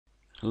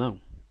Hello,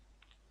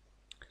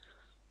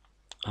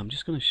 I'm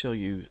just going to show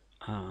you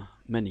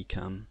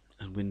ManyCam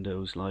and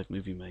Windows Live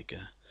Movie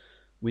Maker.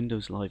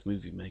 Windows Live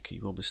Movie Maker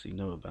you obviously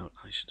know about,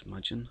 I should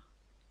imagine,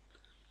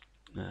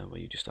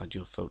 where you just add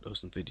your photos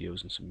and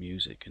videos and some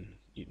music and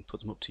you can put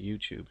them up to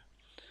YouTube.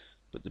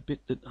 But the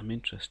bit that I'm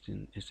interested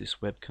in is this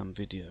webcam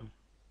video.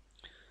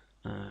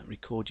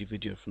 Record your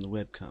video from the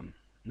webcam.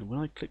 Now when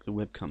I click the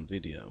webcam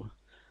video,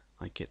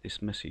 I get this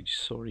message: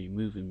 sorry,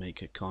 Movie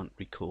Maker can't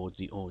record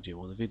the audio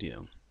or the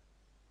video.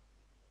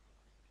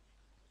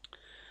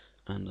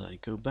 And I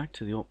go back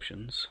to the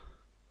options.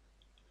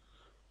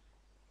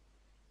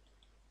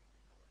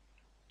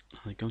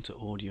 I go to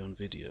audio and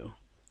video,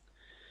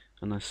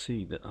 and I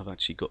see that I've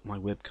actually got my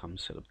webcam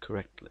set up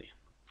correctly,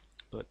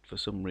 but for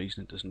some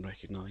reason it doesn't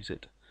recognize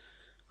it,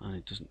 and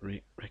it doesn't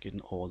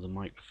recognize the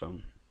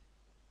microphone.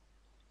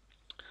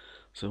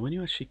 So when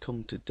you actually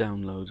come to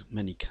download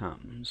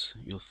ManyCams,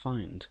 you'll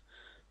find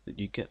that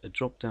you get a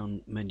drop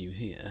down menu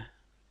here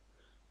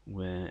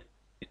where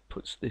it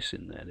puts this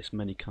in there, this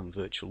ManyCam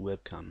virtual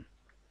webcam.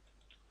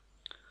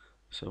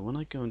 So when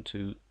I go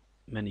into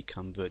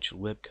ManyCam virtual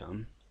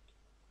webcam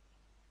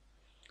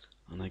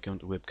and I go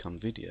into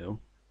webcam video,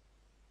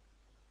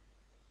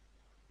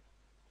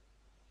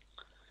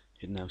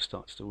 it now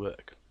starts to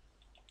work.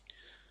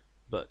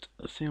 But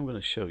the thing I'm going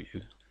to show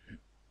you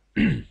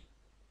is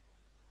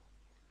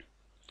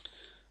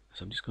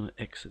I'm just going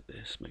to exit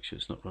this, make sure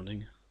it's not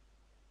running,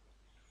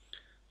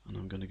 and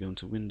I'm going to go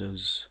into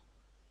Windows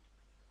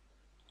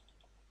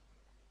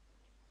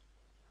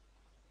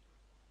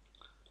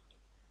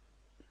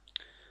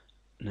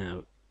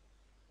now.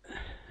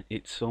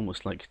 It's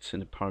almost like it's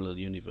in a parallel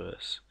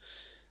universe.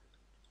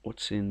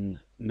 What's in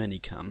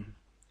ManyCam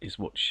is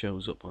what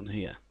shows up on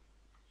here.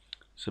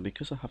 So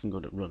because I haven't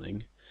got it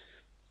running,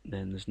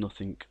 then there's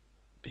nothing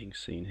being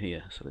seen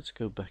here. So let's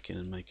go back in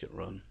and make it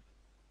run.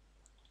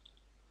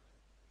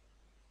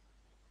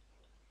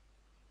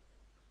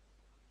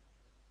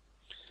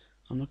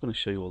 I'm not going to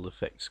show you all the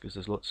effects because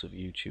there's lots of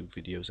YouTube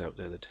videos out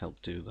there that help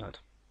do that.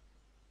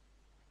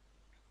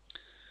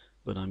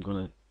 But I'm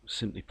going to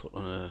simply put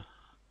on a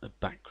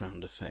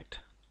background effect.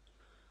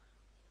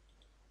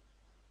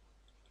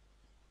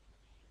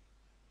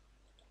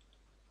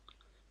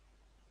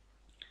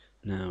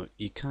 Now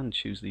you can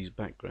choose these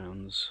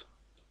backgrounds.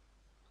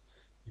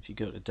 If you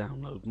go to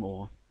download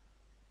more,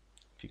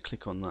 if you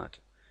click on that,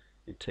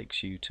 it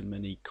takes you to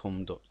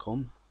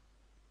manycam.com,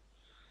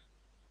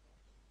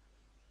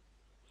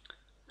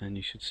 and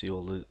you should see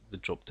all the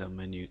drop down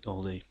menu,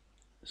 all the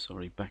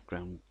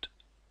background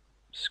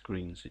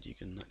screens that you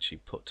can actually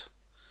put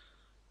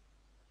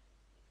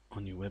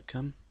on your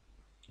webcam.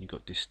 You've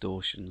got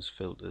distortions,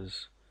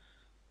 filters,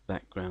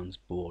 backgrounds,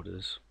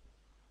 borders.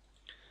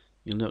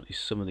 You'll notice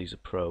some of these are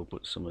pro,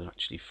 but some are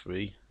actually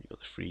free. You've got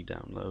the free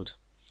download,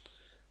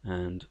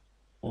 and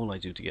all I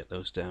do to get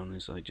those down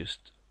is I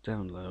just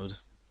download,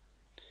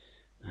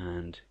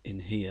 and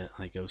in here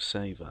I go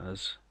save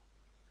as,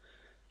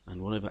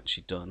 and what I've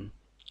actually done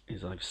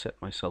is I've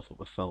set myself up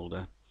a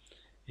folder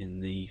in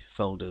the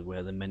folder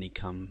where the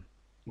ManyCam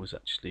was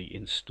actually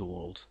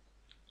installed,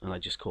 and I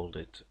just called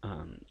it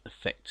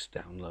effects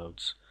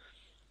downloads.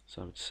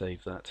 So I would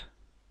save that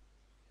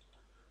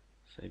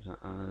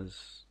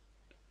as,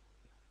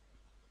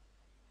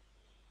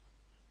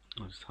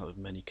 I'll just have a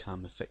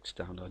ManyCam effects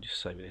download. I'll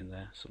just save it in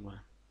there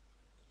somewhere.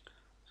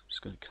 So I'm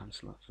just going to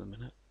cancel that for a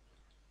minute.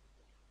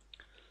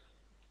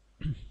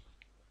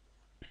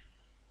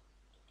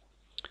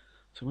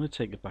 So I'm going to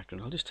take the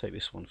background. I'll just take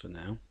this one for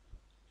now.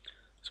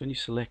 So when you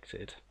select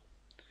it,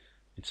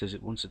 it says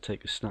it wants to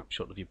take a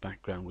snapshot of your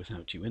background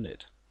without you in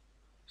it.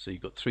 So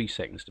you've got 3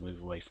 seconds to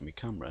move away from your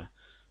camera.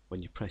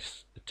 When you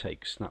press the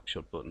take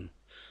snapshot button,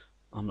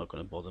 I'm not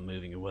going to bother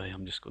moving away.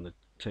 I'm just going to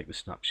take the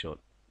snapshot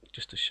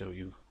just to show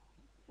you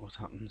what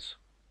happens.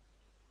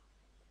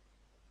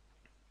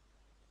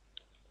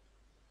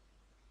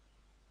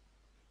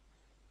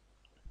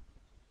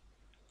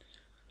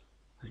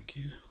 Thank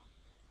you.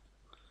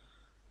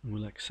 And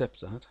we'll accept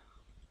that.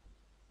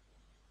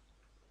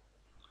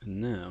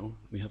 And now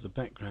we have a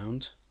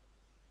background,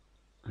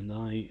 and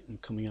I am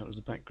coming out of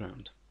the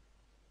background.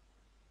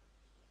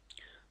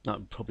 That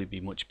would probably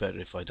be much better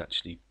if I'd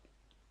actually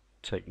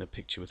taken a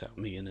picture without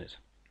me in it.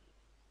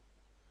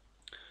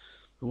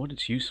 But what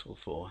it's useful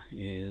for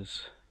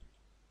is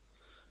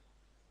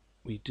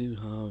we do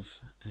have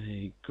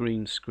a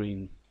green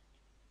screen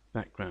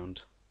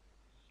background,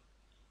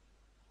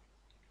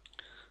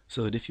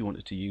 so that if you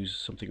wanted to use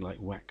something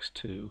like Wax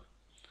 2,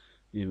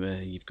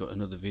 you've got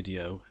another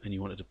video and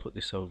you wanted to put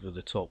this over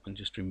the top and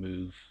just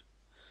remove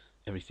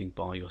everything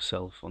by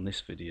yourself on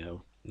this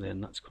video, then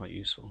that's quite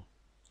useful.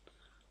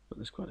 But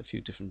there's quite a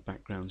few different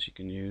backgrounds you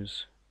can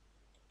use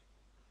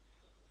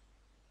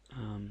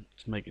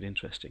to make it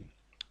interesting.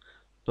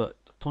 But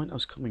the point I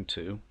was coming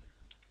to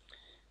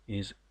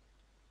is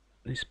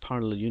this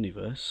parallel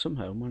universe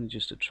somehow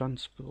manages to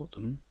transport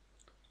them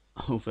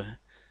over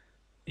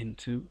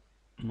into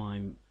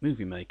my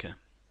movie maker.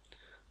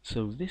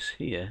 So this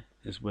here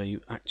is where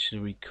you actually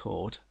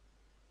record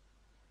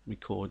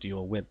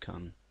your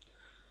webcam.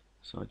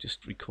 So I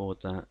just record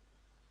that,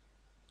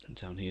 and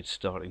down here it's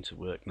starting to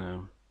work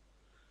now.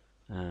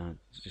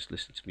 Just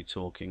listen to me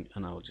talking,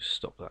 and I'll just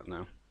stop that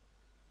now.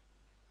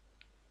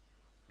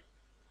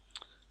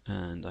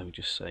 And I will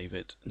just save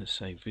it in the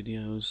save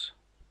videos.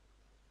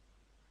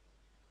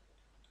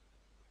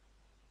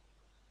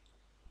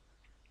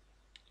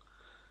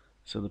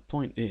 So the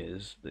point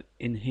is that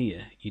in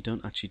here you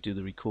don't actually do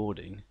the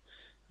recording,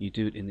 you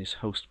do it in this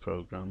host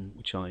program,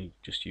 which I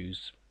just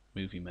used,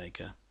 Movie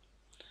Maker.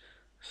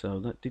 So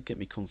that did get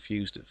me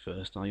confused at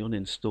first. I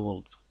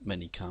uninstalled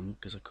ManyCam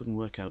because I couldn't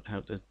work out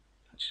how to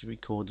actually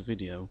record the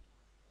video.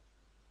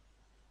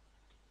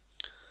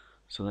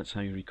 So that's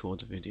how you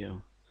record the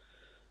video.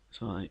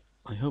 So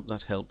I hope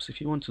that helps.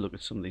 If you want to look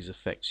at some of these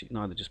effects, you can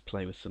either just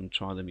play with them,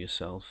 try them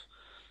yourself,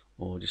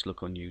 or just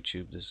look on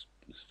YouTube. There's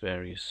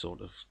various sort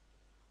of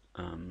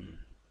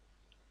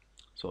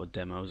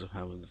demos of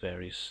how the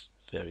various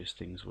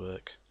things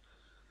work.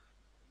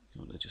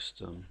 You want to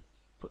just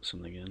put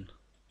something in,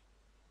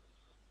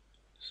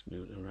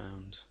 smooth it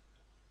around.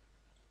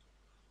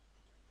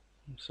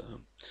 So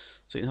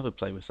you can have a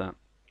play with that,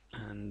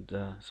 and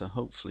so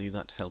hopefully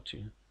that helped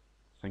you.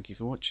 Thank you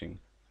for watching.